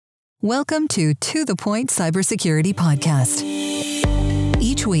Welcome to the Point Cybersecurity Podcast.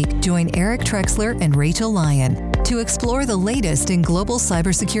 Each week, join Eric Trexler and Rachel Lyon to explore the latest in global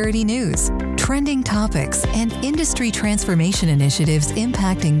cybersecurity news, trending topics, and industry transformation initiatives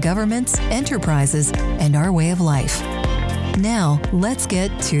impacting governments, enterprises, and our way of life. Now, let's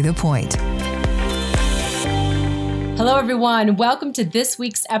get to the point. Hello, everyone. Welcome to this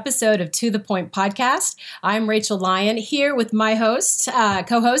week's episode of To The Point Podcast. I'm Rachel Lyon here with my host,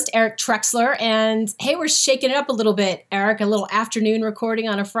 co-host Eric Trexler. And hey, we're shaking it up a little bit, Eric, a little afternoon recording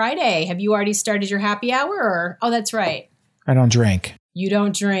on a Friday. Have you already started your happy hour? Or? Oh, that's right. I don't drink. You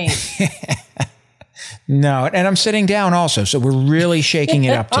don't drink. No, and I'm sitting down also, so we're really shaking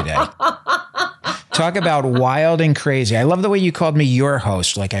it up today. Talk about wild and crazy. I love the way you called me your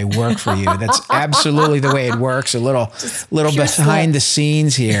host, like I work for you. That's absolutely the way it works. A little behind the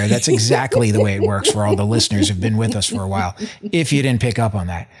scenes here. That's exactly the way it works for all the listeners who've been with us for a while. If you didn't pick up on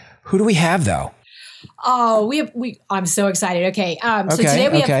that. Who do we have, though? Oh, I'm so excited. Okay. So today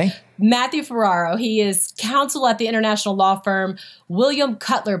we have Matthew Ferraro. He is counsel at the international law firm William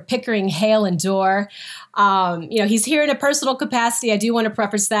Cutler Pickering Hale and Dorr. He's here in a personal capacity. I do want to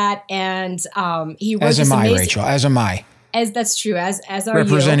preface that. And he wrote As am I, Rachel. As am I. As that's true. As are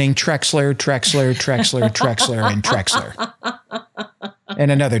representing you. Trexler, and Trexler.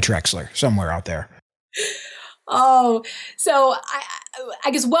 And another Trexler somewhere out there. Oh, so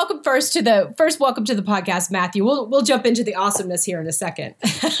I guess welcome to the podcast, Matthew. We'll jump into the awesomeness here in a second.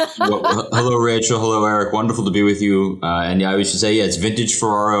 Well, hello, Rachel. Hello, Eric. Wonderful to be with you. And I was to say, it's vintage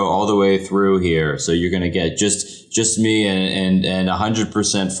Ferraro all the way through here. So you're going to get just me and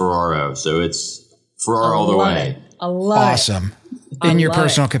 100% Ferraro. So it's Ferraro all the way. I love awesome. In your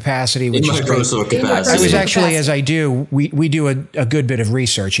personal capacity, which is great. Capacity. I was actually, as I do, we do a good bit of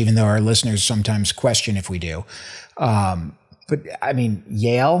research, even though our listeners sometimes question if we do. But I mean,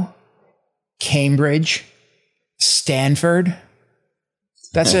 Yale, Cambridge, Stanford.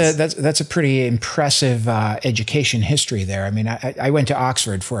 That's a pretty impressive education history there. I mean, I went to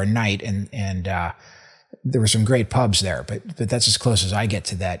Oxford for a night, and there were some great pubs there, but that's as close as I get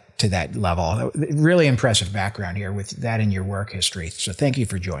to that level. Really impressive background here with that in your work history. So thank you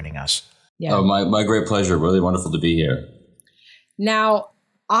for joining us. Yeah. Oh, my great pleasure. Really wonderful to be here. Now,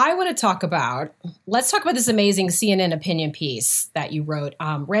 let's talk about this amazing CNN opinion piece that you wrote.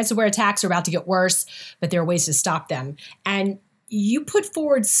 Ransomware attacks are about to get worse, but there are ways to stop them. And you put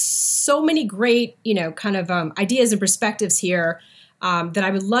forward so many great, ideas and perspectives here that I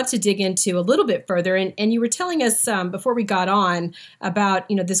would love to dig into a little bit further. And you were telling us before we got on about,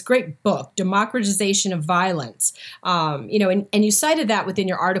 this great book, Democratization of Violence. And you cited that within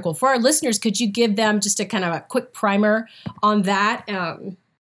your article. For our listeners, could you give them just a kind of a quick primer on that?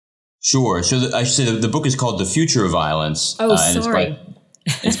 Sure. So I should say the book is called The Future of Violence. Oh, sorry.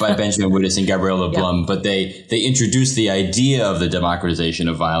 It's by Benjamin Wittes and Gabriella Blum. But they introduced the idea of the democratization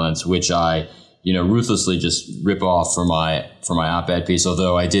of violence, which I ruthlessly just rip off for my op-ed piece.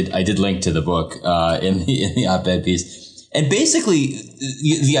 Although I did link to the book in the op-ed piece. And basically,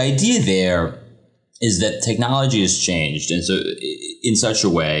 the idea there is that technology has changed, and so in such a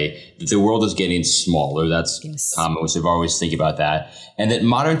way that the world is getting smaller. That's common. We've always think about that, and that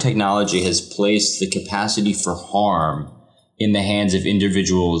modern technology has placed the capacity for harm in the hands of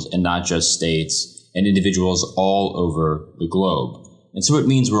individuals and not just states, and individuals all over the globe. And so it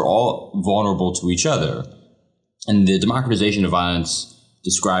means we're all vulnerable to each other. And the democratization of violence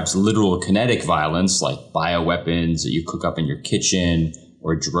describes literal kinetic violence, like bioweapons that you cook up in your kitchen,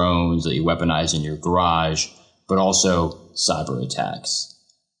 or drones that you weaponize in your garage, but also cyber attacks.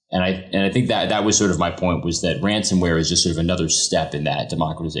 And I think that was sort of my point, was that ransomware is just sort of another step in that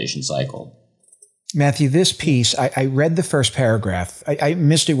democratization cycle. Matthew, this piece, I read the first paragraph. I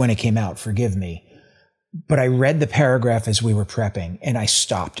missed it when it came out, forgive me. But I read the paragraph as we were prepping, and I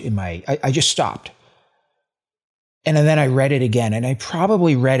stopped I just stopped. And then I read it again, and I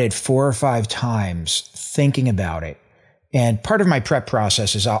probably read it 4 or 5 times thinking about it. And part of my prep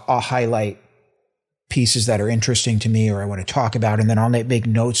process is I'll highlight pieces that are interesting to me or I want to talk about, and then I'll make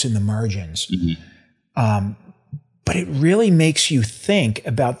notes in the margins. Mm-hmm. But it really makes you think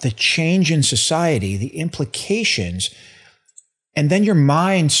about the change in society, the implications, and then your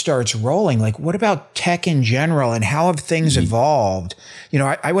mind starts rolling. Like, what about tech in general, and how have things evolved?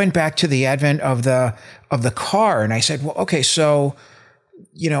 I went back to the advent of the car, and I said, well, okay, so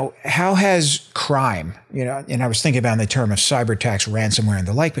how has crime, and I was thinking about in the term of cyber attacks, ransomware, and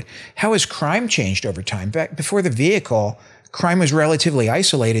the like, but how has crime changed over time? Back before the vehicle, crime was relatively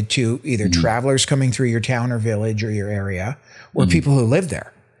isolated to either travelers coming through your town or village or your area, or people who lived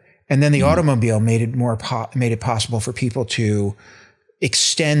there. And then the automobile made it possible for people to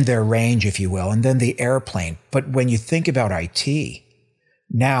extend their range, if you will, and then the airplane. But when you think about IT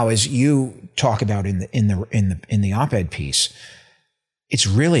now, as you talk about in the op-ed piece, it's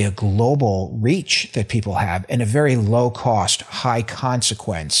really a global reach that people have and a very low cost, high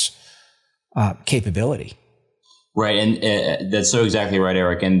consequence capability. Right. And that's so exactly right,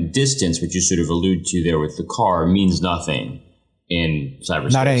 Eric. And distance, which you sort of allude to there with the car, means nothing in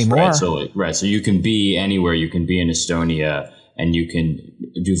cyberspace. Not anymore. Right. So you can be anywhere. You can be in Estonia and you can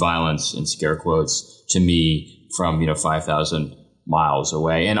do violence, in scare quotes, to me from, 5,000 miles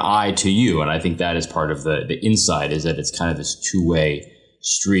away, and I to you. And I think that is part of the insight, is that it's kind of this two-way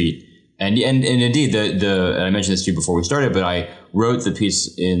street. And indeed, I mentioned this to you before we started, but I wrote the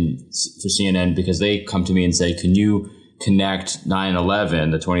piece for CNN because they come to me and say, can you connect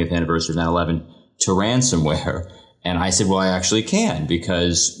 9/11, the 20th anniversary of 9/11, to ransomware? And I said, well, I actually can,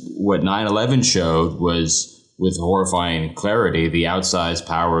 because what 9/11 showed was, with horrifying clarity, the outsized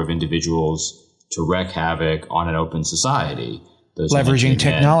power of individuals to wreak havoc on an open society. Leveraging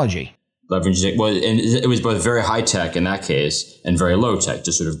technology. And it was both very high tech in that case and very low tech,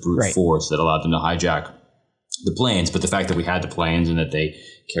 just sort of brute force that allowed them to hijack the planes. But the fact that we had the planes and that they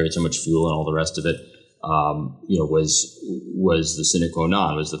carried so much fuel and all the rest of it, was the sine qua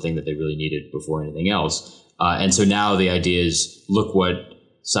non, was the thing that they really needed before anything else. And so now the idea is, look what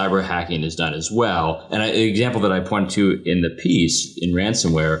cyber hacking has done as well. And an example that I point to in the piece in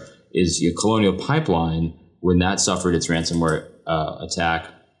ransomware is Colonial Pipeline. When that suffered its ransomware attack,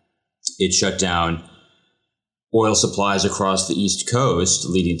 it shut down oil supplies across the East Coast,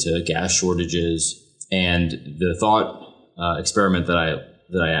 leading to gas shortages. And the thought experiment that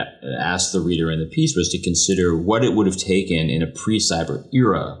I asked the reader in the piece was to consider what it would have taken in a pre-cyber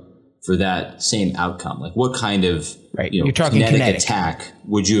era for that same outcome. Like, what kind of You're talking kinetic attack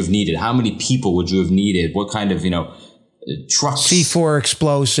would you have needed? How many people would you have needed? What kind of trucks, C4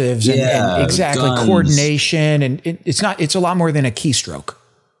 explosives, and exactly guns. Coordination, and it's a lot more than a keystroke.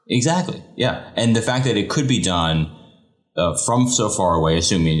 Exactly. Yeah. And the fact that it could be done from so far away,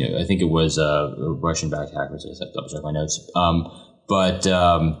 assuming, I think it was Russian-backed hackers, I guess I have to double check my notes, but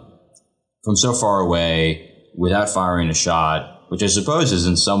from so far away without firing a shot, which I suppose is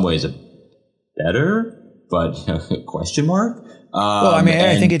in some ways a better, but question mark.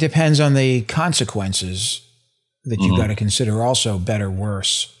 I think it depends on the consequences that you've got to consider also, better,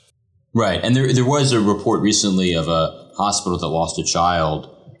 worse. Right. And there was a report recently of a hospital that lost a child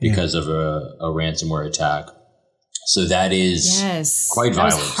because of a ransomware attack. So that is quite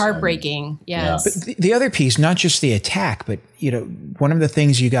violent. That was heartbreaking. Yes. Yeah. But the other piece, not just the attack, but one of the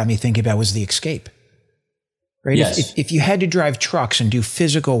things you got me thinking about was the escape. Right? Yes. If you had to drive trucks and do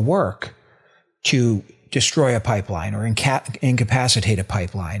physical work to destroy a pipeline or incapacitate a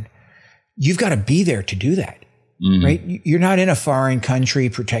pipeline, you've got to be there to do that. Mm-hmm. Right? You're not in a foreign country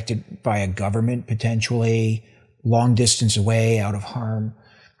protected by a government, potentially long distance away, out of harm.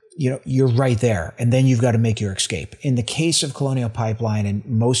 You're right there. And then you've got to make your escape. In the case of Colonial Pipeline and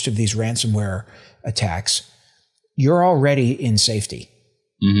most of these ransomware attacks, you're already in safety.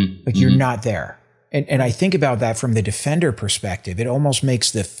 Mm-hmm. Like, you're not there. And I think about that from the defender perspective. It almost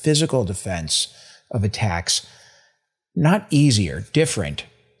makes the physical defense of attacks not easier, different.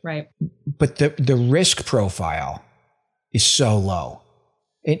 Right. But the risk profile is so low.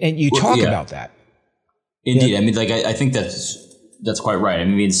 And you talk about that. Indeed. I mean, I think that's quite right. I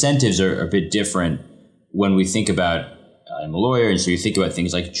mean, the incentives are a bit different when we think about, I'm a lawyer, and so you think about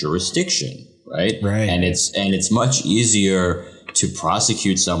things like jurisdiction, right? Right. And it's much easier to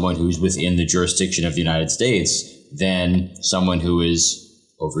prosecute someone who's within the jurisdiction of the United States than someone who is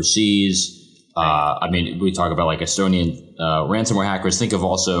overseas. We talk about like Estonian ransomware hackers. Think of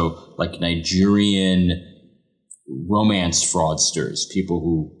also like Nigerian romance fraudsters, people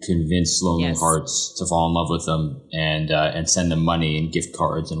who convince lonely hearts to fall in love with them and send them money and gift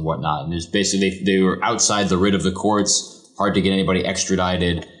cards and whatnot. And there's basically they were outside the writ of the courts, hard to get anybody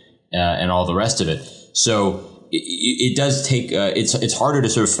extradited, and all the rest of it. So it does take it's harder to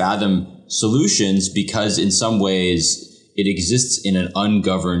sort of fathom solutions because in some ways it exists in an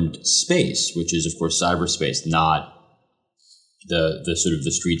ungoverned space, which is of course cyberspace, not the sort of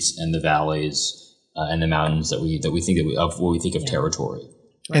the streets and the valleys and the mountains that we think of when we think of territory.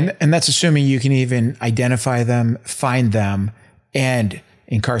 Right. And that's assuming you can even identify them, find them, and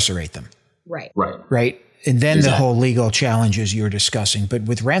incarcerate them. Right. And then the whole legal challenges you're discussing. But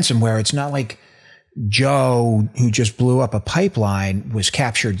with ransomware, it's not like Joe, who just blew up a pipeline, was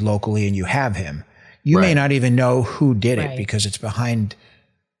captured locally and you have him. You may not even know who did it because it's behind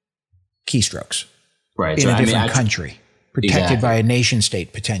keystrokes in a different country, protected by a nation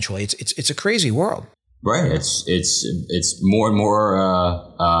state potentially. It's a crazy world. Right. It's more and more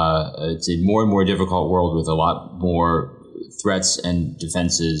it's a more and more difficult world with a lot more threats and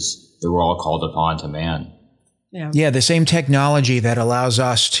defenses that we're all called upon to man. Yeah, the same technology that allows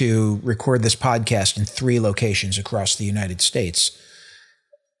us to record this podcast in 3 locations across the United States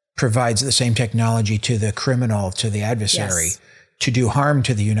provides the same technology to the criminal, to the adversary, to do harm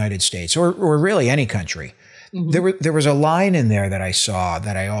to the United States or really any country. Mm-hmm. There was a line in there that I saw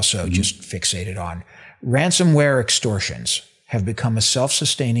that I also just fixated on. Ransomware extortions have become a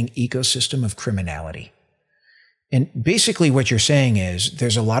self-sustaining ecosystem of criminality. And basically what you're saying is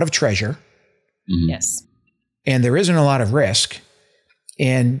there's a lot of treasure. Mm-hmm. Yes. And there isn't a lot of risk.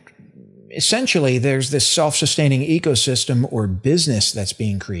 And essentially, there's this self-sustaining ecosystem or business that's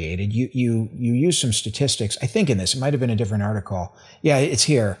being created. You use some statistics, I think in this, it might have been a different article. Yeah, it's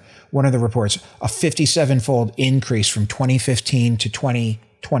here. One of the reports, a 57-fold increase from 2015 to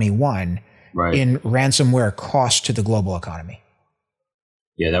 2021 in ransomware cost to the global economy.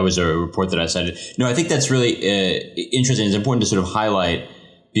 Yeah, that was a report that I cited. No, I think that's really interesting. It's important to sort of highlight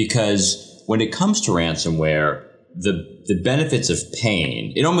because when it comes to ransomware, the benefits of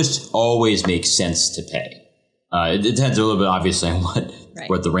paying, it almost always makes sense to pay. It depends a little bit, obviously, on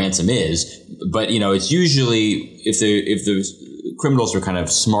what the ransom is. But, it's usually if the criminals are kind of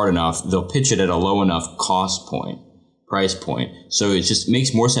smart enough, they'll pitch it at a low enough price point. So it just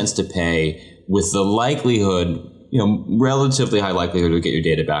makes more sense to pay with the likelihood, relatively high likelihood to get your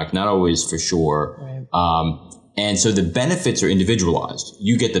data back. Not always for sure. Right. And so the benefits are individualized.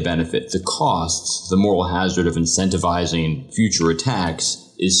 You get the benefit. The costs, the moral hazard of incentivizing future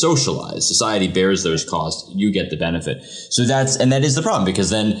attacks is socialized. Society bears those costs. You get the benefit. So that is the problem because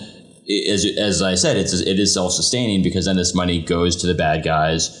then, as I said, it is self-sustaining because then this money goes to the bad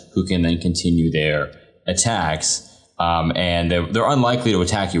guys who can then continue their attacks. And they're unlikely to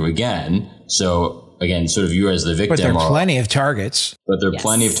attack you again. So again, sort of you as the victim. But there are plenty of targets. But there are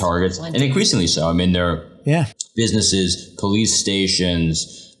plenty of targets, and increasingly so. I mean, there are businesses, police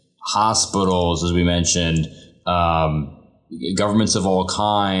stations, hospitals, as we mentioned, governments of all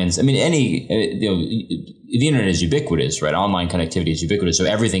kinds. I mean, the internet is ubiquitous, right? Online connectivity is ubiquitous, so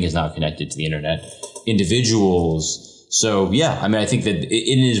everything is now connected to the internet. Individuals. So, I think that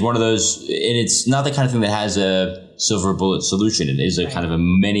it is one of those, and it's not the kind of thing that has a silver bullet solution. It is a kind of a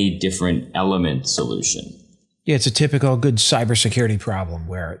many different element solution. Yeah, it's a typical good cybersecurity problem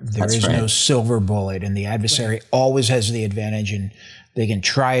where there is no silver bullet and the adversary always has the advantage and they can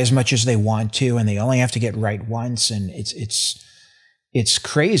try as much as they want to and they only have to get right once and it's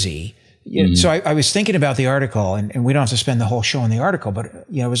crazy. Mm-hmm. So I was thinking about the article and we don't have to spend the whole show on the article, but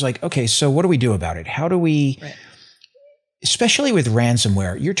it was like, okay, so what do we do about it? How do we, especially with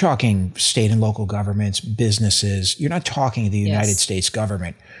ransomware, you're talking state and local governments, businesses, you're not talking the United States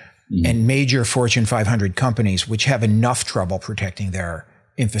government. And major Fortune 500 companies, which have enough trouble protecting their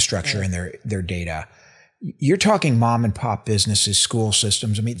infrastructure and their data. You're talking mom and pop businesses, school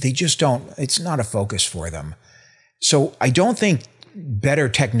systems. I mean, they just don't, it's not a focus for them. So I don't think better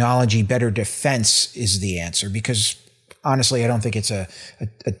technology, better defense is the answer because honestly, I don't think it's a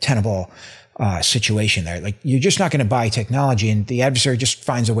tenable situation there. Like you're just not going to buy technology and the adversary just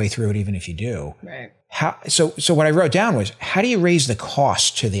finds a way through it even if you do. Right. So what I wrote down was, how do you raise the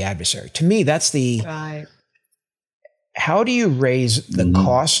cost to the adversary? To me, that's the, how do you raise the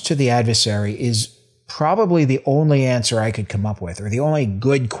cost to the adversary is probably the only answer I could come up with, or the only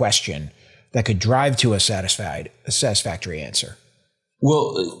good question that could drive to a satisfactory answer.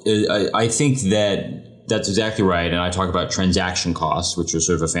 Well, I think that's exactly right. And I talk about transaction costs, which is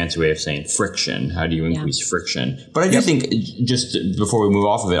sort of a fancy way of saying friction. How do you increase friction? But I do think, just before we move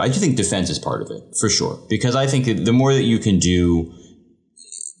off of it, I do think defense is part of it, for sure. Because I think that the more that you can do,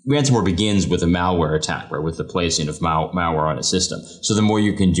 ransomware begins with a malware attack, right? With the placing of malware on a system. So the more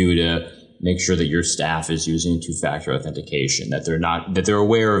you can do to make sure that your staff is using two-factor authentication, that they're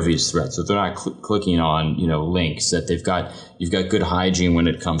aware of these threats, that they're not clicking on, links, that you've got good hygiene when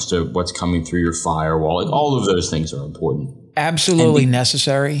it comes to what's coming through your firewall. Like all of those things are important. Absolutely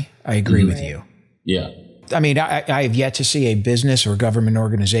necessary. I agree with you. Yeah. I mean, I have yet to see a business or government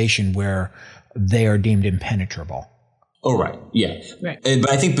organization where they are deemed impenetrable. Oh, right. Yeah. Right.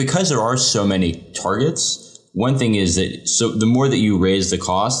 But I think because there are so many targets, one thing is that the more that you raise the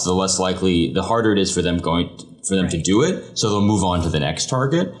cost, the harder it is for them to do it. So they'll move on to the next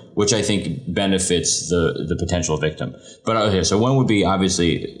target, which I think benefits the potential victim. But okay, so one would be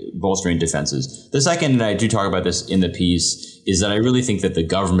obviously bolstering defenses. The second, and I do talk about this in the piece, is that I really think that the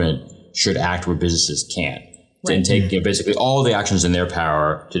government should act where businesses can't. And take basically all the actions in their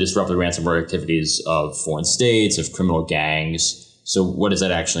power to disrupt the ransomware activities of foreign states, of criminal gangs. So what does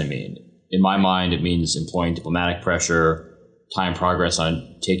that actually mean? in my mind, it means employing diplomatic pressure, tying progress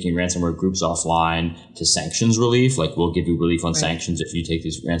on taking ransomware groups offline to sanctions relief. Like, we'll give you relief on sanctions if you take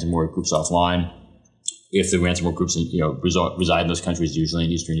these ransomware groups offline. If the ransomware groups, reside in those countries, usually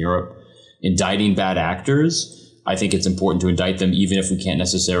in Eastern Europe. Indicting bad actors, I think it's important to indict them even if we can't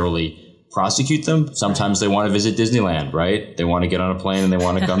necessarily prosecute them. Sometimes they want to visit Disneyland, right? They want to get on a plane and they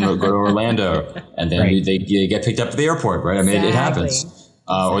want to go to Orlando, and then they get picked up at the airport, right? I mean, it happens.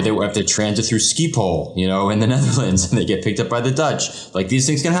 Or they have to transit through Schiphol, in the Netherlands, and they get picked up by the Dutch. Like, these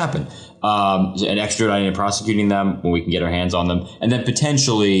things can happen. And extraditing and prosecuting them when we can get our hands on them. And then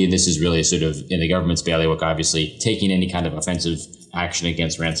potentially, this is really sort of in the government's bailiwick, obviously, taking any kind of offensive action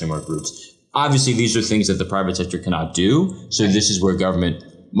against ransomware groups. Obviously, these are things that the private sector cannot do. So this is where government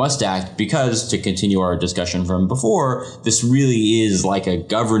must act, because, to continue our discussion from before, this really is like a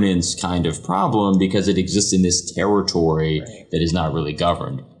governance kind of problem because it exists in this territory that is not really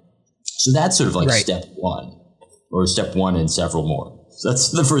governed. So that's sort of like step one, or step one and several more. So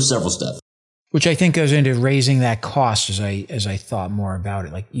that's the first several steps. Which I think goes into raising that cost as I thought more about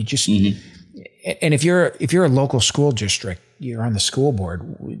it. Like, you just, and if you're a local school district, you're on the school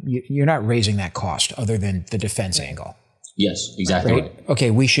board, you're not raising that cost other than the defense angle. Yes, exactly. Right?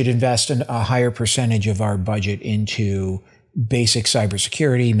 Okay, we should invest a higher percentage of our budget into basic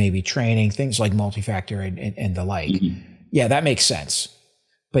cybersecurity, maybe training, things like multi-factor and the like. Yeah, that makes sense.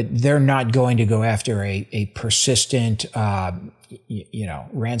 But they're not going to go after a persistent,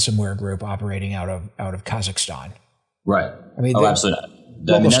 ransomware group operating out of Kazakhstan. Right. I mean, absolutely not.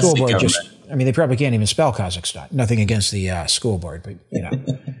 Local school board they probably can't even spell Kazakhstan. Nothing against the school board, but they're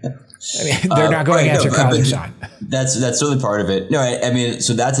not going after Kazakhstan. That's certainly part of it. No,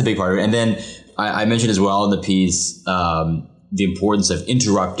 so that's a big part of it. And then I mentioned as well in the piece the importance of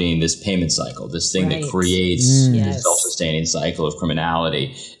interrupting this payment cycle, this thing that creates this self-sustaining cycle of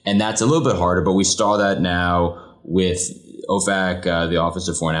criminality. And that's a little bit harder, but we saw that now with OFAC, the Office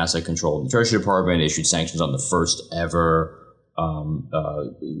of Foreign Asset Control in the Treasury Department, issued sanctions on the first ever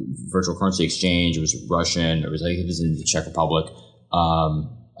virtual currency exchange. It was Russian. I think it was in the Czech Republic.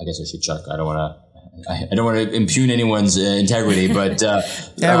 I guess I should check. I don't want to impugn anyone's integrity, but we do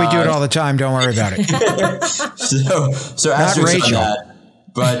it all the time. Don't worry about it. so asterisks on that.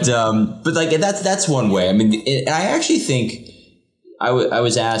 But like that's one way. I mean, I actually think I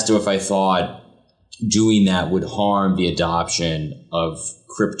was asked if I thought doing that would harm the adoption of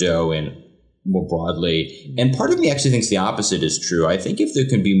crypto and more broadly. And part of me actually thinks the opposite is true. I think if there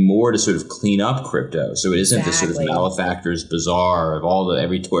can be more to sort of clean up crypto, so it isn't this sort of malefactor's bazaar of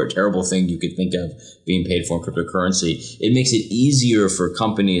every terrible thing you could think of being paid for in cryptocurrency, it makes it easier for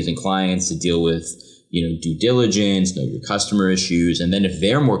companies and clients to deal with, due diligence, know your customer issues. And then if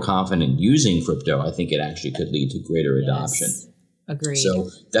they're more confident using crypto, I think it actually could lead to greater adoption. Agreed. So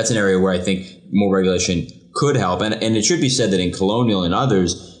that's an area where I think more regulation could help. And it should be said that in Colonial and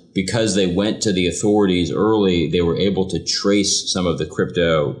others, because they went to the authorities early, they were able to trace some of the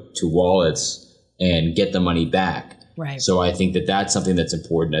crypto to wallets and get the money back. Right. So I think that that's something that's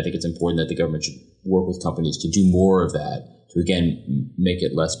important. I think it's important that the government should work with companies to do more of that, to, again, make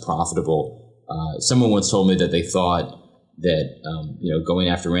it less profitable. Someone once told me that they thought that, going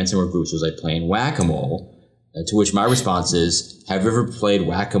after ransomware groups was like playing whack-a-mole, to which my response is, have you ever played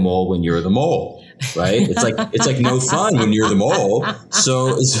whack-a-mole when you're the mole? Right? It's like no fun when you're the mole. So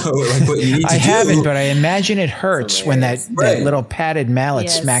like what you need to do. I haven't, but I imagine it hurts when that little padded mallet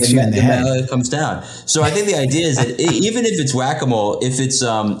smacks you in the head. Mallet comes down. So I think the idea is that even if it's whack-a-mole, if it's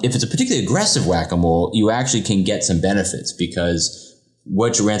a particularly aggressive whack-a-mole, you actually can get some benefits, because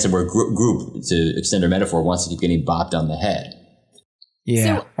what your ransomware group, to extend our metaphor, wants to keep getting bopped on the head.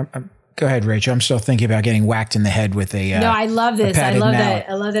 Yeah. Go ahead, Rachel. I'm still thinking about getting whacked in the head with a No, I love this. I love mallet. that.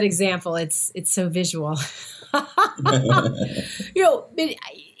 I love that example. It's so visual.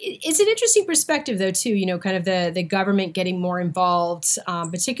 It's an interesting perspective, though, too. Kind of the government getting more involved.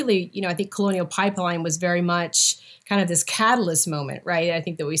 Particularly, I think Colonial Pipeline was very much kind of this catalyst moment, right? I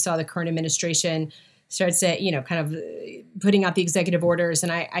think that we saw the current administration start to, kind of putting out the executive orders,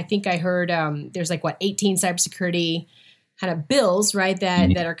 and I think I heard there's 18 cybersecurity kind of bills, right,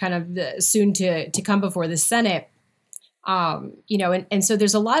 that are kind of soon to come before the Senate. And so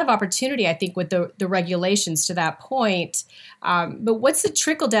there's a lot of opportunity, I think, with the regulations to that point. But what's the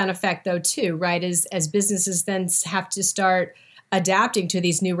trickle down effect, though, too, right, as businesses then have to start adapting to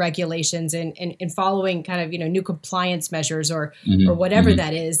these new regulations and following kind of, new compliance measures or whatever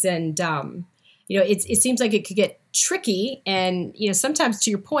that is. And, it seems like it could get tricky. And, sometimes,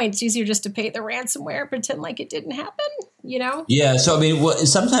 to your point, it's easier just to pay the ransomware, pretend like it didn't happen, Yeah. So,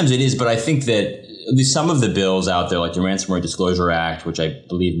 sometimes it is, but I think that at least some of the bills out there, like the Ransomware Disclosure Act, which I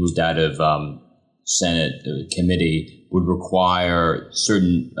believe moved out of Senate committee, would require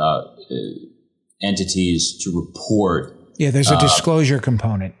certain entities to report. Yeah, there's a disclosure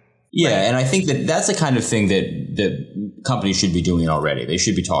component. Yeah, and I think that that's the kind of thing that companies should be doing already. They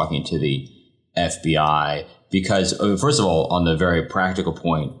should be talking to the FBI because, first of all, on the very practical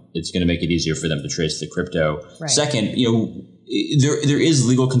point, it's going to make it easier for them to trace the crypto. Right. Second, there is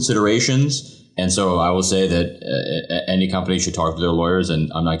legal considerations, and so I will say that any company should talk to their lawyers.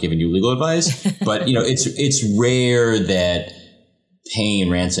 And I'm not giving you legal advice, but it's rare that paying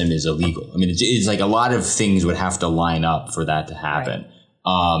ransom is illegal. I mean, it's like a lot of things would have to line up for that to happen. Right.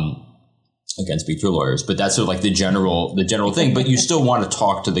 Again, speak to your lawyers, but that's sort of like the general thing. But you still want to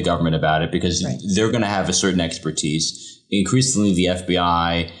talk to the government about it because they're going to have a certain expertise. Increasingly, the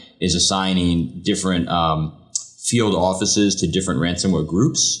FBI is assigning different field offices to different ransomware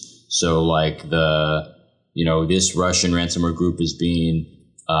groups. So, like this Russian ransomware group is being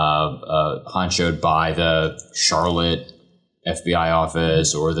honchoed by the Charlotte FBI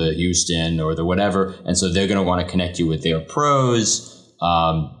office or the Houston or the whatever, and so they're going to want to connect you with their pros.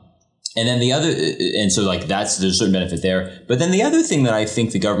 And then there's a certain benefit there. But then the other thing that I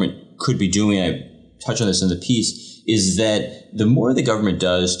think the government could be doing, I touch on this in the piece, is that the more the government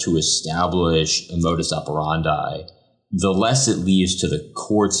does to establish a modus operandi, the less it leaves to the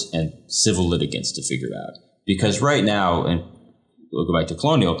courts and civil litigants to figure out. Because right now, and we'll go back to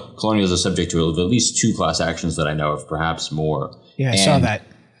Colonial is a subject to at least 2 class actions that I know of, perhaps more. Yeah, I saw that.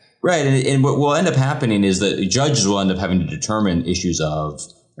 Right. And what will end up happening is that judges will end up having to determine issues of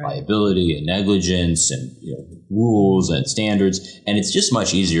liability and negligence and rules and standards. And it's just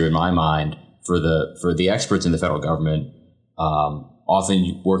much easier in my mind for the experts in the federal government,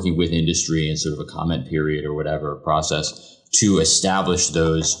 often working with industry in sort of a comment period or whatever process, to establish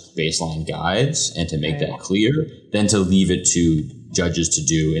those baseline guides and to make that clear than to leave it to judges to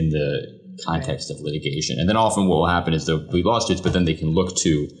do in the context of litigation. And then often what will happen is there'll be lawsuits, but then they can look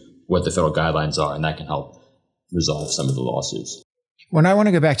to what the federal guidelines are, and that can help resolve some of the lawsuits. When I want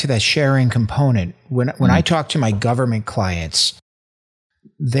to go back to that sharing component, when I talk to my government clients,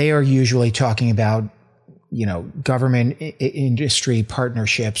 they are usually talking about, government industry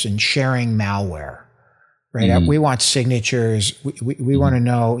partnerships and sharing malware, right? Mm-hmm. We want signatures. We want to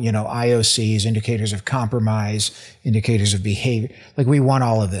know, IOCs, indicators of compromise, indicators of behavior. Like, we want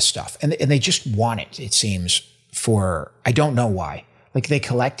all of this stuff. And they just want it seems, I don't know why. Like, they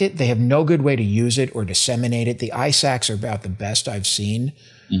collect it. They have no good way to use it or disseminate it. The ISACs are about the best I've seen.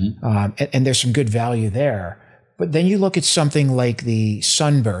 Mm-hmm. And there's some good value there. But then you look at something like the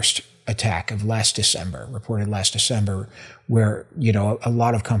Sunburst attack of reported last December, where, a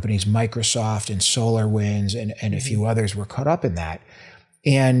lot of companies, Microsoft and SolarWinds and a few others, were caught up in that.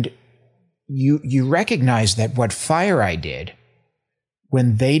 And you recognize that what FireEye did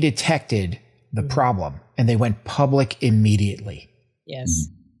when they detected the problem and they went public immediately,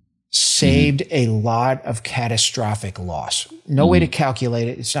 saved a lot of catastrophic loss. No way to calculate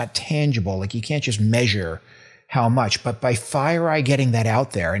it. It's not tangible. Like, you can't just measure how much. But by FireEye getting that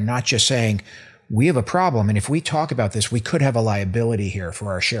out there and not just saying, we have a problem, and if we talk about this, we could have a liability here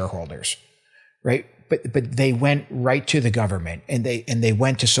for our shareholders, right? But they went right to the government, and they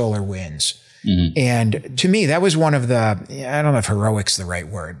went to SolarWinds. Mm-hmm. And to me, that was one of the, I don't know if heroic's the right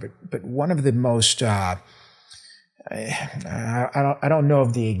word, but one of the most, I don't know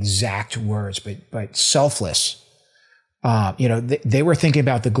of the exact words, but selfless. They were thinking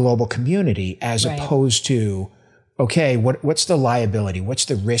about the global community as opposed to, okay, what's the liability? What's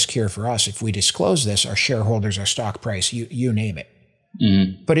the risk here for us if we disclose this? Our shareholders, our stock price, you name it.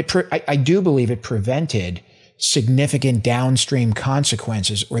 Mm-hmm. But I do believe it prevented significant downstream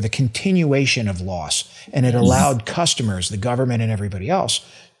consequences or the continuation of loss, and it allowed customers, the government, and everybody else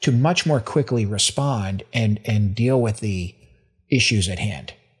to much more quickly respond and deal with the issues at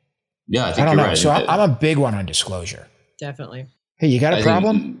hand. Yeah, I think don't you're know. right. So I'm a big one on disclosure. Definitely. Hey, you got a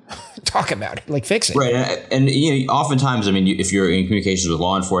problem? Talk about it. Like, fix it. Right. And oftentimes, if you're in communications with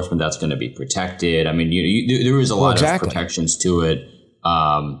law enforcement, that's going to be protected. I mean, there is a lot of protections to it.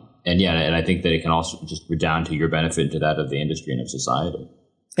 And I think that it can also just redound to your benefit, to that of the industry and of society.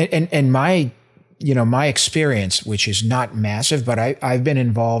 And my experience, which is not massive, but I've been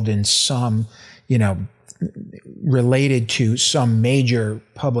involved in some, related to some major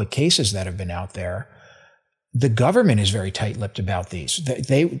public cases that have been out there. The government is very tight-lipped about these.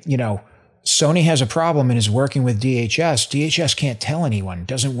 Sony has a problem and is working with DHS. DHS can't tell anyone,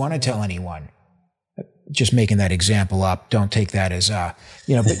 doesn't want to tell anyone. Just making that example up. Don't take that as but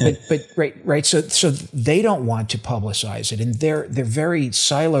right. So they don't want to publicize it, and they're very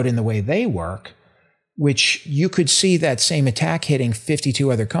siloed in the way they work. which you could see that same attack hitting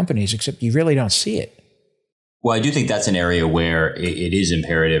 52 other companies, except you really don't see it. Well, I do think that's an area where it is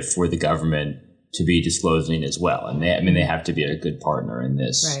imperative for the government to be disclosing as well. And they have to be a good partner in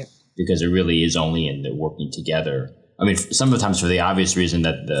this, right? Because it really is only in the working together. I mean, sometimes for the obvious reason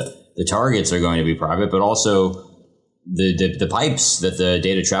that the targets are going to be private, but also the pipes that the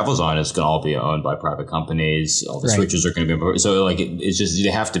data travels on is going to all be owned by private companies. All the switches are going to be, so like it's just,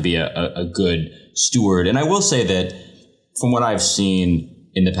 you have to be a good steward. And I will say that from what I've seen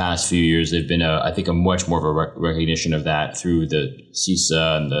in the past few years, there's been I think a much more of a recognition of that through the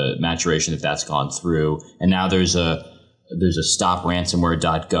CISA and the maturation that's gone through. And now there's a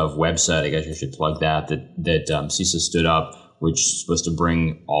stopransomware.gov website. I guess I should plug that CISA stood up, which is supposed to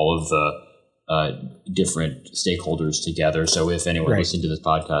bring all of the different stakeholders together. So if anyone listening to this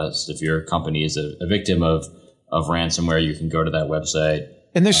podcast, if your company is a victim of ransomware, you can go to that website.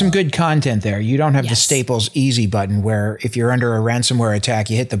 And there's some good content there. You don't have the Staples easy button where if you're under a ransomware attack,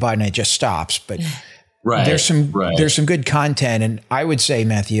 you hit the button and it just stops. But there's some good content. And I would say,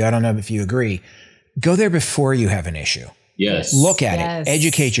 Matthew, I don't know if you agree, go there before you have an issue. Yes. Look at it.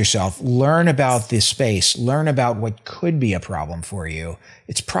 Educate yourself. Learn about this space. Learn about what could be a problem for you.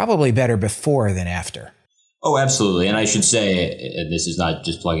 It's probably better before than after. Oh, absolutely. And I should say, and this is not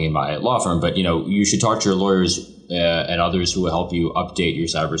just plugging my law firm, but you should talk to your lawyers and others who will help you update your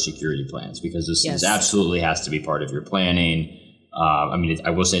cybersecurity plans, because this absolutely has to be part of your planning. I mean, I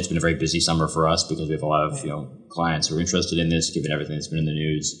will say it's been a very busy summer for us because we have a lot of clients who are interested in this, given everything that's been in the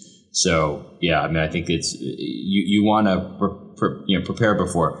news. So yeah, I mean, I think it's you want to prepare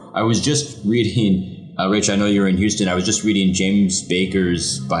before. I was just reading, Rich, I know you're in Houston. I was just reading James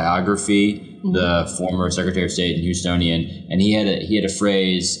Baker's biography, the former Secretary of State and Houstonian, and he had a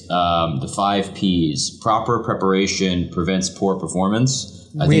phrase, the 5 Ps: proper preparation prevents poor performance.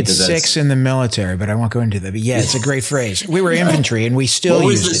 We had 6 in the military, but I won't go into that. But yeah, it's a great phrase. We were infantry, and we still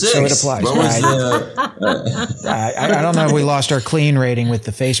used it, so it applies. I don't know if we lost our clean rating with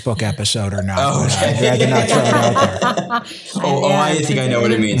the Facebook episode or not. Oh, okay. I'd rather not throw it out there. I think I know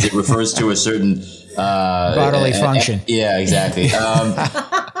what it means. It refers to a certain bodily function. Yeah, exactly.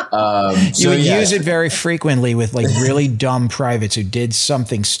 You would use it very frequently with like really dumb privates who did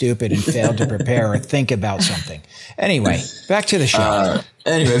something stupid and failed to prepare or think about something. Anyway, back to the show.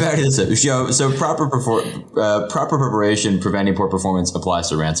 Back to the show. So proper preparation preventing poor performance applies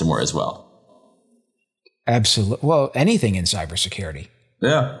to ransomware as well. Absolutely. Well, anything in cybersecurity.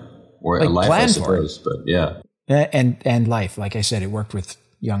 Yeah. Or like life, I suppose. But yeah. And life. Like I said, it worked with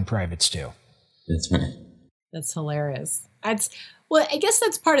young privates too. That's right. That's hilarious. Well, I guess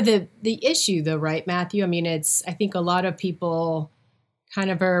that's part of the issue, though, right, Matthew? I mean, I think a lot of people kind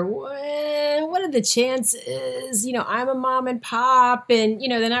of are, what are the chances? I'm a mom and pop, and,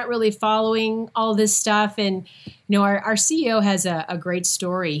 they're not really following all this stuff. And, our CEO has a great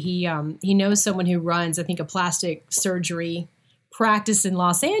story. He knows someone who runs, I think, a plastic surgery practice in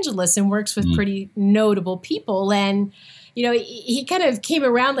Los Angeles and works with pretty notable people. And, he kind of came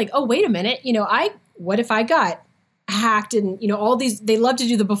around like, oh, wait a minute, what if I got hacked and, all these, they love to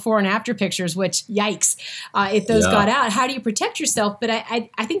do the before and after pictures, which yikes, if those got out, how do you protect yourself? But I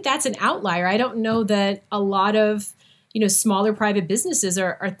think that's an outlier. I don't know that a lot of, smaller private businesses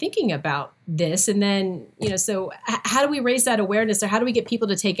are thinking about this. And then, so how do we raise that awareness, or how do we get people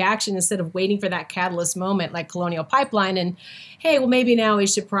to take action instead of waiting for that catalyst moment like Colonial Pipeline? And hey, well, maybe now we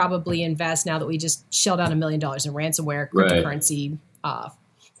should probably invest now that we just shelled out $1 million in ransomware cryptocurrency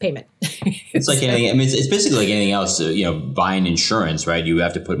payment. It's like anything. I mean, it's basically like anything else. Buying insurance, right? You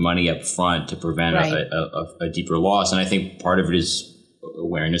have to put money up front to prevent a deeper loss. And I think part of it is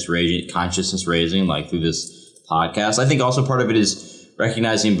awareness raising, consciousness raising, like through this podcast. I think also part of it is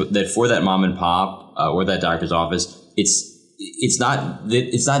recognizing that for that mom and pop or that doctor's office, it's not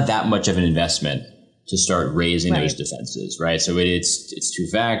that much of an investment to start raising those defenses, right? So it's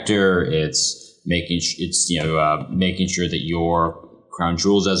 2-factor. It's making sure that your crown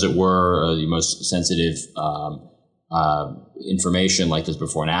jewels, as it were, the most sensitive information like those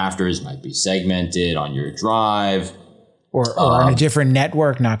before and afters might be segmented on your drive. Or on a different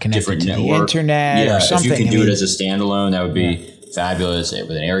network, not connected to the internet or something. If you can do it as a standalone, that would be fabulous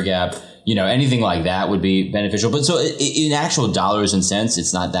with an air gap. Anything like that would be beneficial. But so in actual dollars and cents,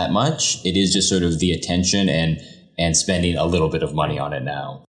 it's not that much. It is just sort of the attention and spending a little bit of money on it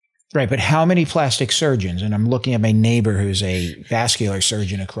now. Right, but how many plastic surgeons, and I'm looking at my neighbor who's a vascular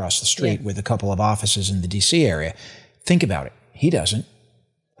surgeon across the street with a couple of offices in the DC area, think about it. He doesn't.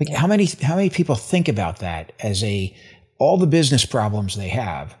 Like how many people think about that as all the business problems they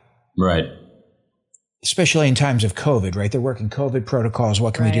have. Right. especially in times of COVID, right? They're working COVID protocols.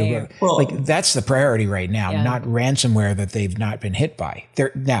 What can we do? Well, like that's the priority right now, not ransomware that they've not been hit by.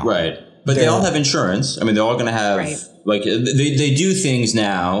 But they all have insurance. I mean, they're all going to have like they do things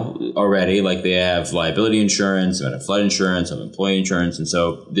now already. Like they have liability insurance, they have flood insurance, they have employee insurance, and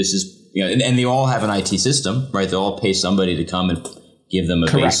so this is and they all have an IT system, right? They all pay somebody to come and give them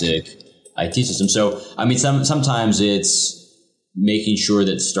a basic IT system. So I mean, sometimes it's making sure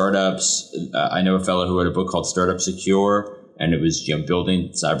that startups. I know a fellow who wrote a book called Startup Secure, and it was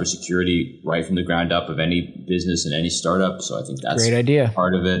building cybersecurity right from the ground up of any business and any startup. So I think that's great idea.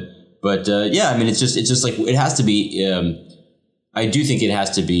 Part of it. But I mean, it's just like it has to be. I do think it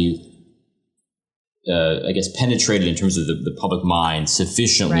has to be. I guess penetrated in terms of the public mind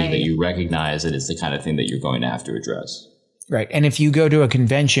sufficiently that you recognize that it's the kind of thing that you're going to have to address. Right, and if you go to a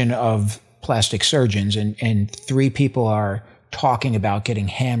convention of plastic surgeons and 3 people are talking about getting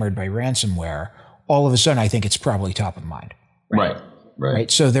hammered by ransomware, all of a sudden I think it's probably top of mind.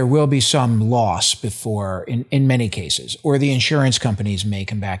 Right. So there will be some loss before, in many cases, or the insurance companies may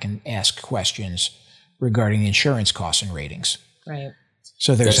come back and ask questions regarding the insurance costs and ratings. Right.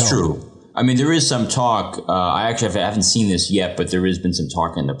 So there's That's hope. true. I mean, there is some talk. I haven't seen this yet, but there has been some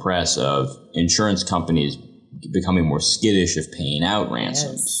talk in the press of insurance companies becoming more skittish of paying out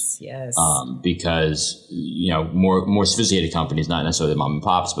ransoms. Yes. Because more sophisticated companies, not necessarily the mom and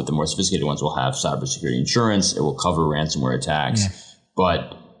pops, but the more sophisticated ones will have cybersecurity insurance. It will cover ransomware attacks. Yeah.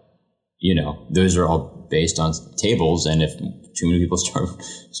 But those are all based on tables, and if too many people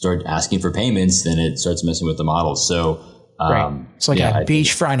start asking for payments, then it starts messing with the models. So. It's like a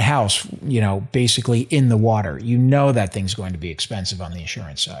beachfront house, basically in the water. That thing's going to be expensive on the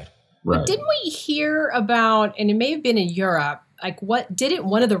insurance side. Right. But didn't we hear about, and it may have been in Europe, like didn't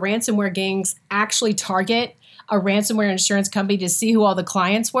one of the ransomware gangs actually target a ransomware insurance company to see who all the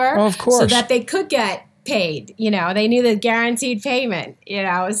clients were? Oh, of course. So that they could get paid. They knew the guaranteed payment,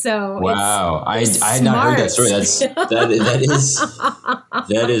 so. Wow. I had not heard that story.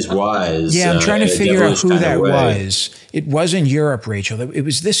 That is wise. Yeah. I'm trying to figure out who that was. It was in Europe, Rachel. It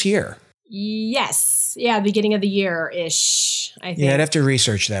was this year. Yes. Yeah. Beginning of the year-ish, I think. Yeah. I'd have to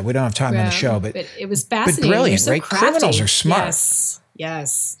research that. We don't have time on the show, but it was fascinating. But brilliant, so right? crafty. Criminals are smart.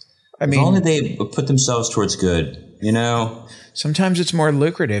 Yes. I mean, if only they put themselves towards good, Sometimes it's more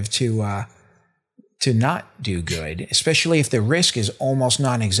lucrative to not do good, especially if the risk is almost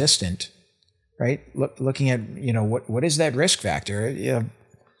non-existent, right? Looking at, what is that risk factor?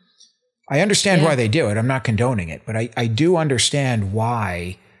 I understand why they do it. I'm not condoning it, but I do understand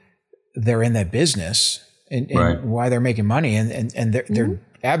why they're in that business and why they're making money. And they're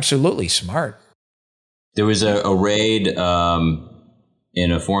absolutely smart. There was a raid in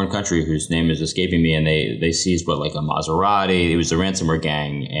a foreign country whose name is escaping me, and they seized like a Maserati. It was a ransomware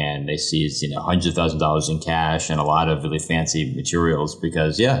gang, and they seized hundreds of thousands of dollars in cash and a lot of really fancy materials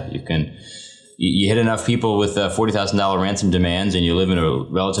because you hit enough people with $40,000 ransom demands, and you live in a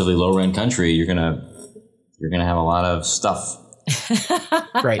relatively low rent country, you're gonna have a lot of stuff.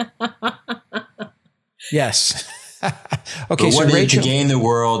 Right. Yes. Okay, but so Rachel, to gain the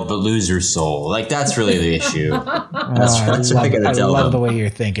world but lose your soul, that's really the issue. That's what I gotta tell them. I love the way you're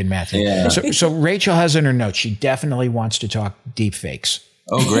thinking, Matthew. Yeah. So Rachel has in her notes, she definitely wants to talk deep fakes.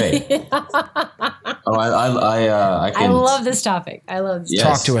 Oh, great. I love this topic. I love this. Yes.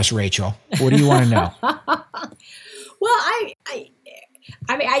 Talk to us, Rachel. What do you want to know? Well,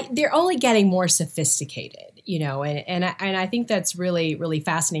 I mean, they're only getting more sophisticated, and I think that's really, really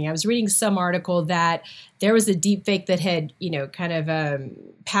fascinating. I was reading some article that there was a deep fake that had, kind of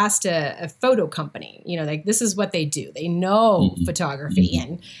passed a photo company, this is what they do. They know photography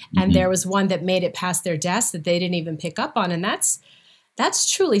and there was one that made it past their desk that they didn't even pick up on. And that's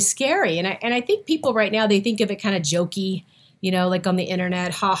truly scary. And I think people right now, they think of it kind of jokey, like on the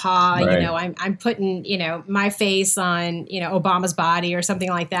internet, right. I'm putting, my face on, Obama's body or something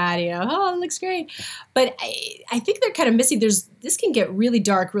like that, it looks great. But I think they're kind of missing. This can get really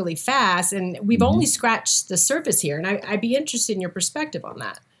dark really fast. And we've only scratched the surface here. And I'd be interested in your perspective on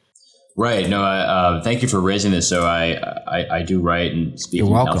that. Right. No, thank you for raising this. So I do write and speak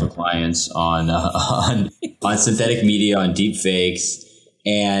to clients on synthetic media, on deep fakes.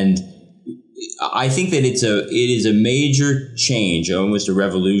 And I think that it is a major change, almost a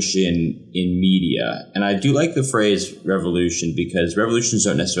revolution in media. And I do like the phrase revolution because revolutions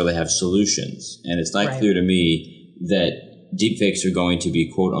don't necessarily have solutions. And it's not clear to me that deepfakes are going to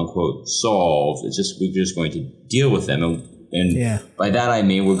be quote unquote solved. We're just going to deal with them. And by that I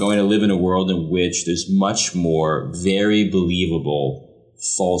mean we're going to live in a world in which there's much more very believable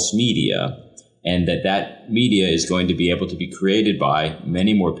false media, and that media is going to be able to be created by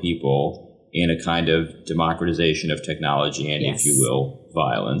many more people in a kind of democratization of technology and, if you will,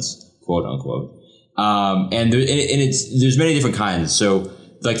 violence, quote unquote. And there's many different kinds. So,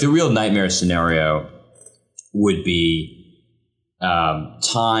 like, the real nightmare scenario would be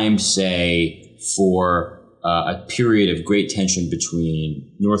timed, say, for a period of great tension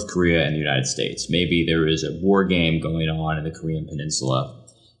between North Korea and the United States. Maybe there is a war game going on in the Korean Peninsula,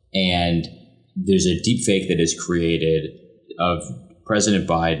 and there's a deep fake that is created of President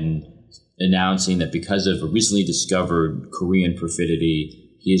Biden announcing that because of a recently discovered Korean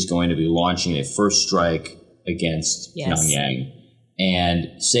perfidy, he is going to be launching a first strike against Pyongyang.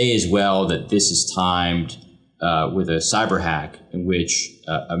 And say as well that this is timed with a cyber hack in which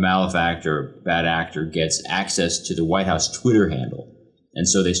a malefactor, bad actor, gets access to the White House Twitter handle. And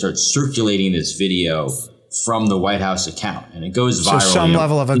so they start circulating this video from the White House account, and it goes viral. So some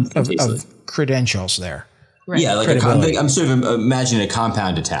level of credentials there. Right. Yeah, like I'm sort of imagining a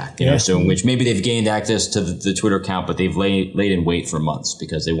compound attack, you know, so in which maybe they've gained access to the Twitter account, but they've laid in wait for months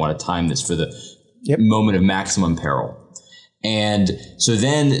because they want to time this for the moment of maximum peril. And so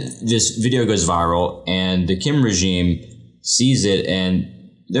then this video goes viral, and the Kim regime sees it, and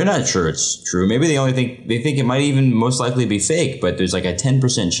they're not sure it's true. Maybe they think it might even most likely be fake, but there's like a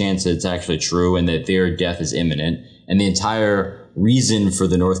 10% chance that it's actually true and that their death is imminent. And the entire reason for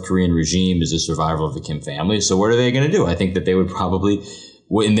the North Korean regime is the survival of the Kim family. So what are they going to do? I think that they would probably,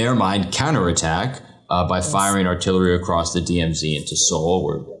 in their mind, counterattack by firing artillery across the DMZ into Seoul,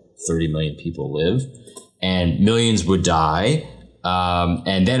 where 30 million people live, and millions would die.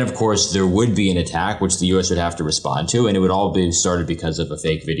 And then, of course, there would be an attack, which the U.S. would have to respond to, and it would all be started because of a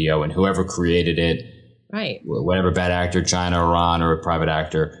fake video, and whoever created it, whatever bad actor, China, Iran, or a private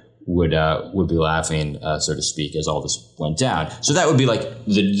actor, would be laughing, so to speak, as all this went down. So that would be like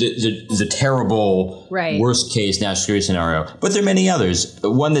the terrible worst case national security scenario. But there are many others.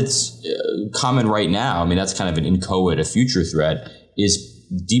 One that's common right now, I mean, that's kind of an inchoate, a future threat, is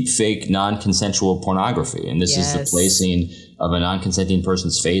deep fake non-consensual pornography. And this is the placing of a non-consenting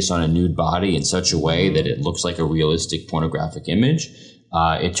person's face on a nude body in such a way that it looks like a realistic pornographic image.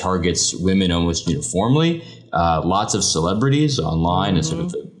 It targets women almost uniformly, lots of celebrities online and sort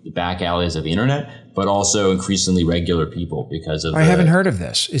of the back alleys of the internet, but also increasingly regular people because of. I haven't heard of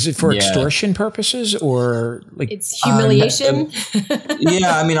this. Is it for extortion purposes or like it's humiliation?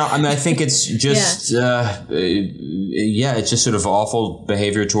 I think it's just it's just sort of awful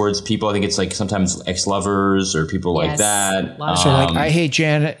behavior towards people. I think it's like sometimes ex-lovers or people like that. So like I hate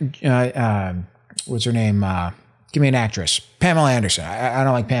Janet. What's her name? Give me an actress. Pamela Anderson. I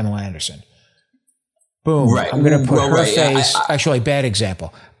don't like Pamela Anderson. Boom. Right. I'm going to put her face. Actually, bad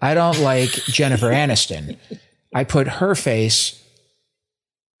example. I don't like Jennifer Aniston. I put her face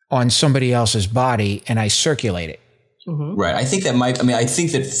on somebody else's body and I circulate it. Mm-hmm. Right. I think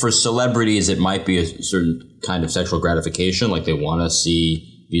that for celebrities, it might be a certain kind of sexual gratification. Like they want to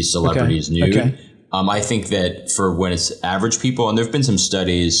see these celebrities nude. Okay. I think that for when it's average people, and there have been some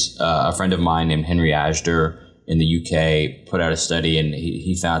studies, a friend of mine named Henry Ashdor in the UK put out a study, and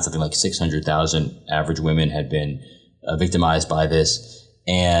he found something like 600,000 average women had been victimized by this.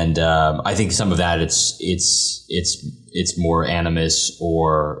 And I think some of that it's more animus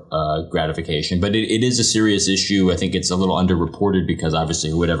or gratification, but it is a serious issue. I think it's a little underreported because obviously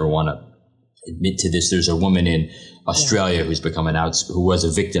who would ever want to admit to this? There's a woman in Australia who was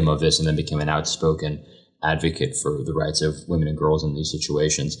a victim of this and then became an outspoken advocate for the rights of women and girls in these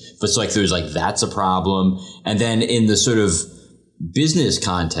situations. But it's like that's a problem. And then in the sort of business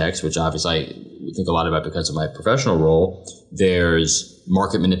context, which obviously I think a lot about because of my professional role, there's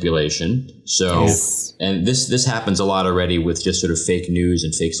market manipulation. So, and this happens a lot already with just sort of fake news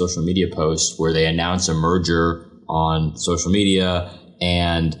and fake social media posts where they announce a merger on social media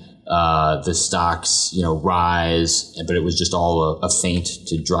and the stocks, rise, but it was just all a feint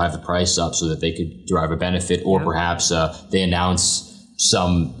to drive the price up so that they could derive a benefit, or perhaps they announce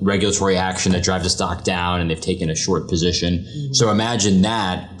some regulatory action that drives the stock down and they've taken a short position. Mm-hmm. So imagine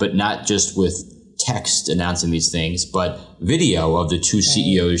that, but not just with text announcing these things, but video of the two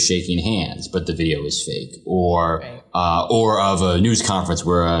CEOs shaking hands, but the video is fake, or of a news conference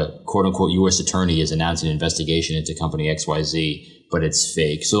where a quote unquote U.S. attorney is announcing an investigation into company XYZ, but it's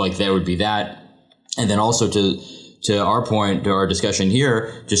fake. So like there would be that. And then also to our point, to our discussion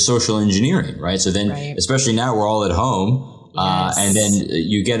here, just social engineering, right? So then, especially now we're all at home, and then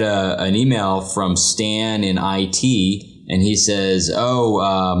you get an email from Stan in IT and he says,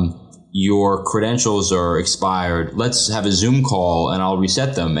 your credentials are expired. Let's have a Zoom call and I'll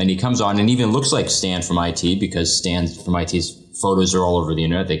reset them. And he comes on and even looks like Stan from IT because Stan from IT's photos are all over the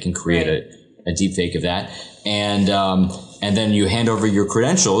internet. They can create a deep fake of that. And and then you hand over your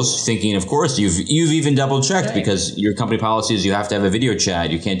credentials, thinking, of course, you've even double checked right. because your company policy is you have to have a video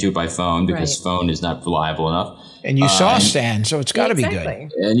chat. You can't do it by phone because phone is not reliable enough. And you saw Stan, so it's got to be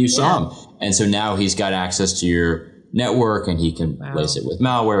good. And you saw him. And so now he's got access to your network, and he can replace it with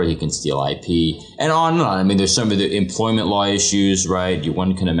malware. He can steal IP, and on and on. I mean, there's some of the employment law issues, right?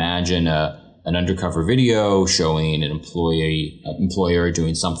 One can imagine an undercover video showing an employer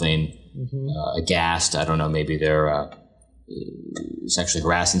doing something aghast. I don't know, maybe they're sexually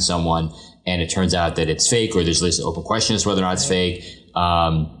harassing someone, and it turns out that it's fake, or there's this open question as to whether or not it's fake.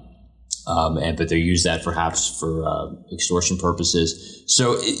 But they use that perhaps for extortion purposes.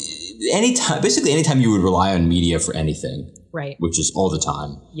 So anytime you would rely on media for anything, right, which is all the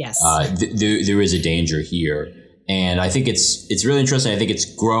time, yes, there is a danger here. And I think it's really interesting. I think it's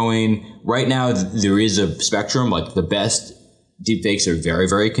growing. Right now, there is a spectrum. Like, the best deepfakes are very,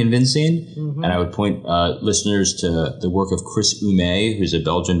 very convincing. Mm-hmm. And I would point listeners to the work of Chris Ume, who's a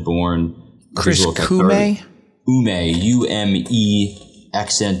Belgian-born Chris Ume? Ume, U-M-E,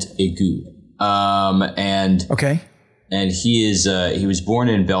 accent aigu. And he was born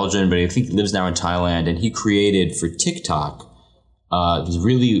in Belgium, but I think he lives now in Thailand. And he created for TikTok these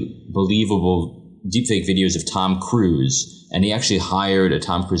really believable deepfake videos of Tom Cruise, and he actually hired a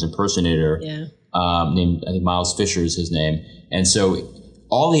Tom Cruise impersonator named, I think Miles Fisher is his name. And so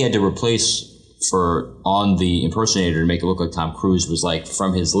all he had to replace on the impersonator to make it look like Tom Cruise was like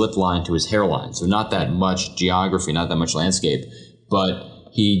from his lip line to his hairline. So not that much geography, not that much landscape,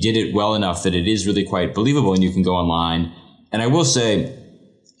 but he did it well enough that it is really quite believable, and you can go online. And I will say,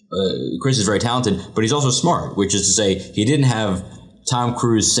 Chris is very talented, but he's also smart, which is to say he didn't have Tom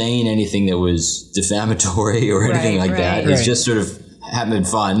Cruise saying anything that was defamatory or anything like that. He's just sort of having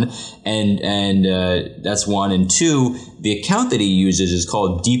fun. And that's one. And two, the account that he uses is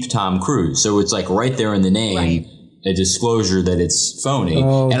called Deep Tom Cruise. So it's like right there in the name, a disclosure that it's phony.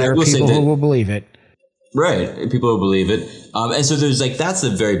 Oh, and there are people who will believe it. Right. People who believe it. And so there's that's the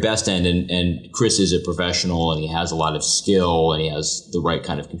very best end. And Chris is a professional, and he has a lot of skill, and he has the right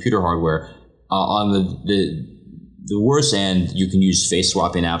kind of computer hardware. On the worst end, you can use face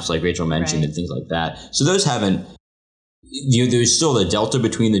swapping apps like Rachel mentioned and things like that. So those haven't, there's still a delta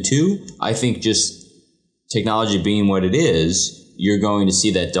between the two. I think just technology being what it is, you're going to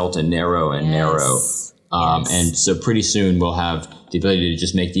see that delta narrow and narrow. And so pretty soon we'll have the ability to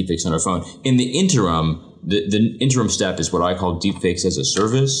just make deepfakes on our phone. In the interim, the interim step is what I call deepfakes as a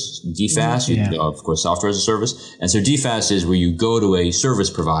service, DFAS, of course, software as a service. And so DFAS is where you go to a service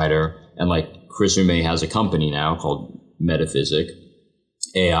provider, and like Chris Ume has a company now called Metaphysic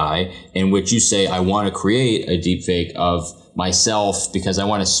AI, in which you say, I want to create a deepfake of myself because I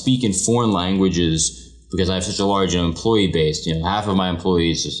want to speak in foreign languages because I have such a large employee base. Half of my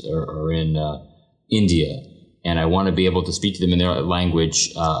employees are in India, and I want to be able to speak to them in their language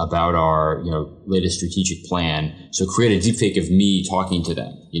about our latest strategic plan. So create a deepfake of me talking to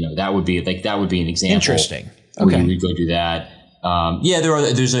them. That would be an example. Interesting. Okay, you would go do that.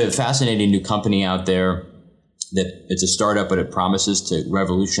 There's a fascinating new company out there that it's a startup, but it promises to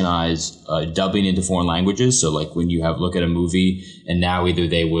revolutionize dubbing into foreign languages. So like when you look at a movie, and now either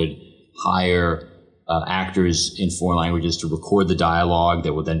they would hire actors in foreign languages to record the dialogue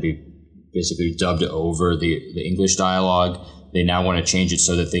that would then be basically dubbed over the English dialogue. They now want to change it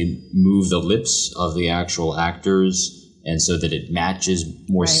so that they move the lips of the actual actors, and so that it matches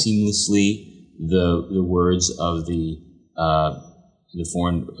more seamlessly the words of the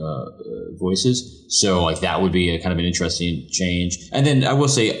foreign voices. So that would be a kind of an interesting change. And then I will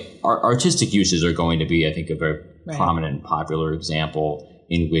say artistic uses are going to be, I think, a very prominent and popular example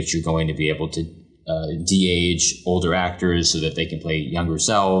in which you're going to be able to de-age older actors so that they can play younger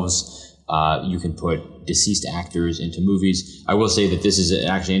selves. You can put deceased actors into movies. I will say that this is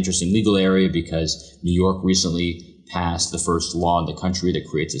actually an interesting legal area because New York recently passed the first law in the country that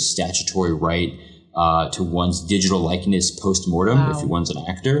creates a statutory right to one's digital likeness post-mortem if one's an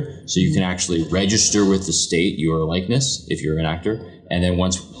actor. So you can actually register with the state your likeness if you're an actor. And then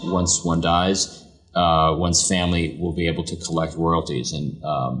once one dies, one's family will be able to collect royalties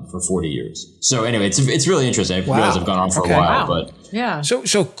for 40 years. So anyway, it's really interesting. I realize I've gone on for a while, but yeah.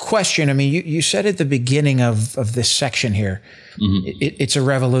 So question. I mean, you said at the beginning of this section here, it's a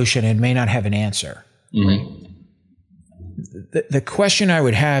revolution. It may not have an answer. Mm-hmm. The question I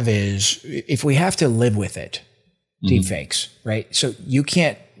would have is, if we have to live with it, deepfakes, right? So you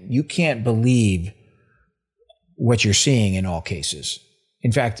can't believe what you're seeing in all cases.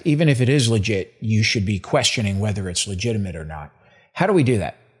 In fact, even if it is legit, you should be questioning whether it's legitimate or not. How do we do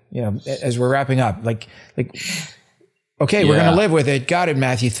that? As we're wrapping up, okay, we're going to live with it. Got it,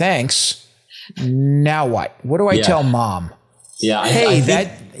 Matthew. Thanks. Now what? What do I tell mom? Yeah.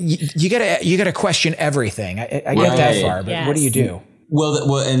 You gotta question everything. I get that far, but what do you do?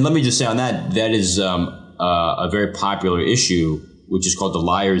 Well, and let me just say on that is a very popular issue, which is called the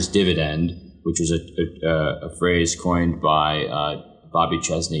liar's dividend, which was a phrase coined by Bobby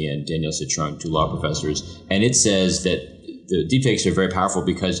Chesney and Danielle Citron, two law professors. And it says that the deepfakes are very powerful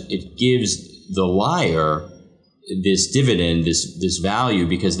because it gives the liar this dividend, this value,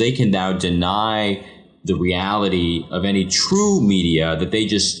 because they can now deny the reality of any true media that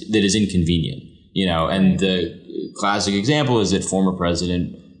is inconvenient, and the classic example is that former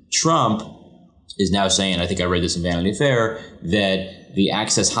President Trump is now saying, I think I read this in Vanity Fair, that the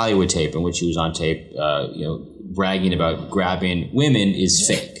Access Hollywood tape in which he was on tape, bragging about grabbing women is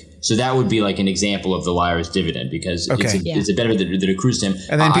fake. So that would be like an example of the liar's dividend, because it's a benefit that accrues to him.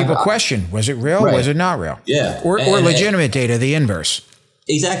 And then people question, was it real? Right. Was it not real? Yeah. Or legitimate data, the inverse.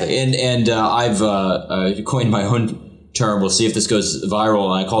 Exactly. And I've coined my own term. We'll see if this goes viral.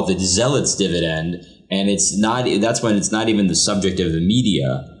 And I call it the zealot's dividend. And that's when it's not even the subject of the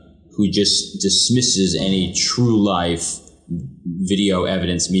media who just dismisses any true life video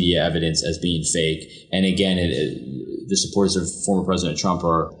evidence, media evidence as being fake. And again, the supporters of former President Trump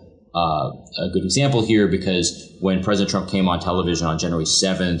are a good example here, because when President Trump came on television on January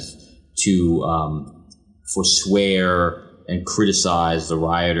 7th to forswear and criticize the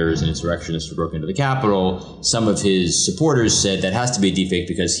rioters and insurrectionists who broke into the Capitol, some of his supporters said that has to be a deepfake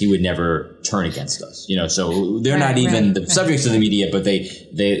because he would never turn against us. So they're not even the subjects of the media, but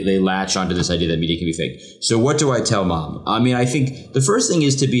they latch onto this idea that media can be fake. So what do I tell mom? I mean, I think the first thing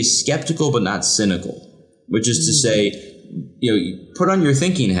is to be skeptical but not cynical, which is to say, put on your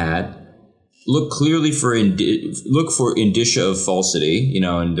thinking hat, look clearly for indicia of falsity,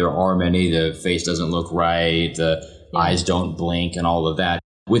 and there are many. The face doesn't look right, the eyes don't blink, and all of that,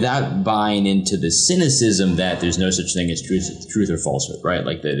 without buying into the cynicism that there's no such thing as truth or falsehood, right?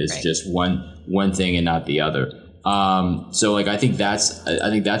 Like that it's just one thing and not the other. So I think that's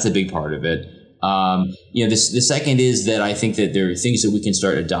a big part of it. The second is that I think that there are things that we can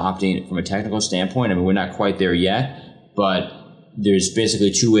start adopting from a technical standpoint. I mean, we're not quite there yet, but there's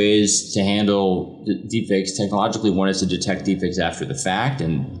basically two ways to handle deepfakes technologically. One is to detect deepfakes after the fact,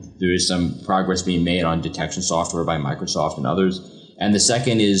 and there is some progress being made on detection software by Microsoft and others. And the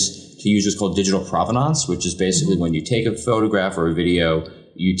second is to use what's called digital provenance, which is basically when you take a photograph or a video,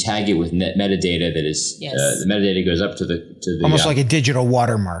 you tag it with metadata that is the metadata goes up to the almost like a digital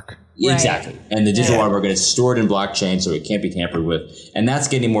watermark. Exactly. And the digital watermark is stored in blockchain, so it can't be tampered with. And that's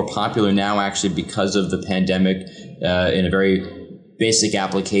getting more popular now, actually, because of the pandemic, in a very basic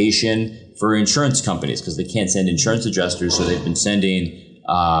application for insurance companies, because they can't send insurance adjusters, so they've been sending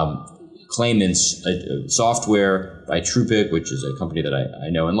claimants software by Truepic, which is a company that I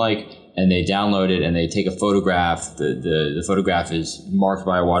know and like, and they download it and they take a photograph. The photograph is marked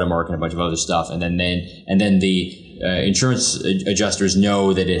by a watermark and a bunch of other stuff, and then the insurance adjusters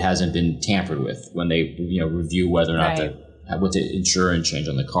know that it hasn't been tampered with when they review whether or not what to insure and change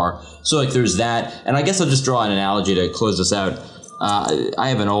on the car. So there's that, and I guess I'll just draw an analogy to close this out. I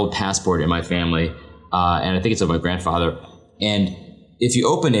have an old passport in my family, and I think it's of my grandfather. And if you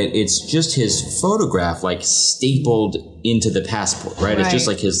open it, it's just his photograph stapled into the passport, right? It's just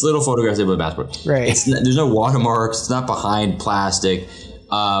like his little photograph stapled to the passport. Right. There's no watermarks. It's not behind plastic.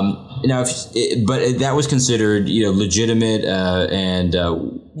 But that was considered, legitimate and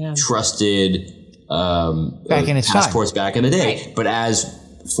trusted back in its passports time. Back in the day. Right. But as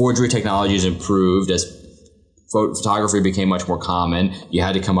forgery technologies improved, as photography became much more common, you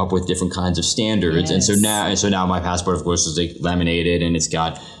had to come up with different kinds of standards. Yes. And so now my passport, of course, is laminated and it's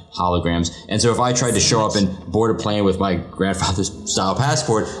got holograms. And so if I tried to show up and board a plane with my grandfather's style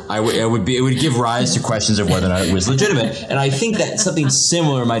passport, it would give rise to questions of whether or not it was legitimate. And I think that something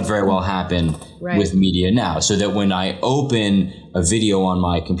similar might very well happen with media now, so that when I open a video on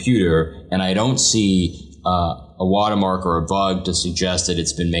my computer and I don't see a watermark or a bug to suggest that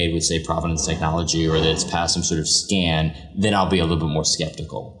it's been made with, say, provenance technology, or that it's passed some sort of scan, then I'll be a little bit more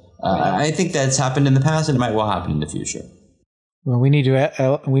skeptical. I think that's happened in the past, and it might well happen in the future. Well, we need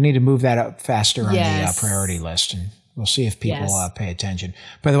to move that up faster on the priority list, and we'll see if people pay attention.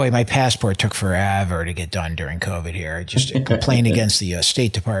 By the way, my passport took forever to get done during COVID here. I just complained against the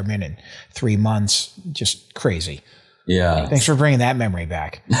State Department in 3 months. Just crazy. Yeah. Thanks for bringing that memory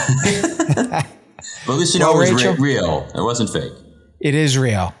back. But at least it was real. It wasn't fake. It is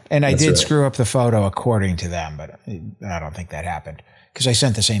real. And I did screw up the photo according to them, but I don't think that happened because I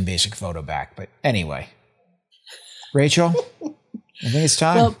sent the same basic photo back. But anyway, Rachel, I think it's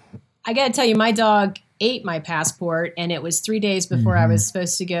time. Well, I got to tell you, my dog ate my passport, and it was 3 days before I was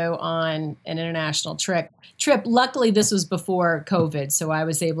supposed to go on an international trip. Luckily, this was before COVID, so I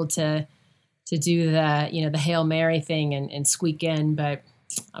was able to do the Hail Mary thing and squeak in. But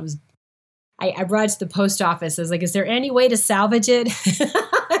I brought it to the post office. I was like, "Is there any way to salvage it?"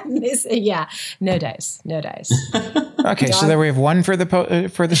 And they said, "Yeah, no dice." Okay, so there we have one for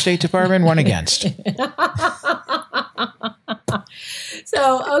the State Department, one against.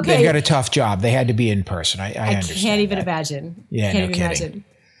 So, okay. They've got a tough job. They had to be in person. I understand. I can't even imagine. Yeah, can't no even kidding. imagine.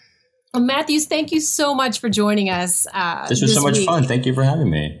 Well, Matthews, thank you so much for joining us. This was so much fun. Thank you for having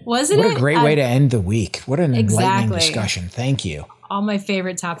me. Wasn't it? What a great way to end the week. What an enlightening Exactly. discussion. Thank you. All my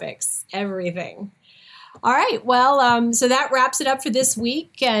favorite topics, everything. All right. Well, so that wraps it up for this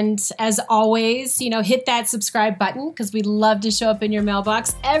week. And as always, hit that subscribe button because we'd love to show up in your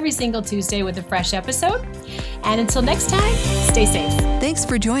mailbox every single Tuesday with a fresh episode. And until next time, stay safe. Thanks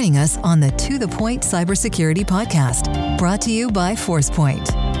for joining us on the To The Point Cybersecurity Podcast, brought to you by ForcePoint.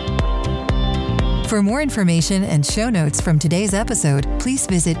 For more information and show notes from today's episode, please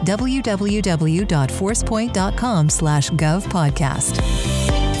visit www.forcepoint.com/govpodcast.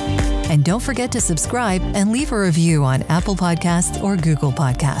 And don't forget to subscribe and leave a review on Apple Podcasts or Google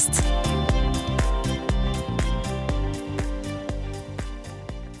Podcasts.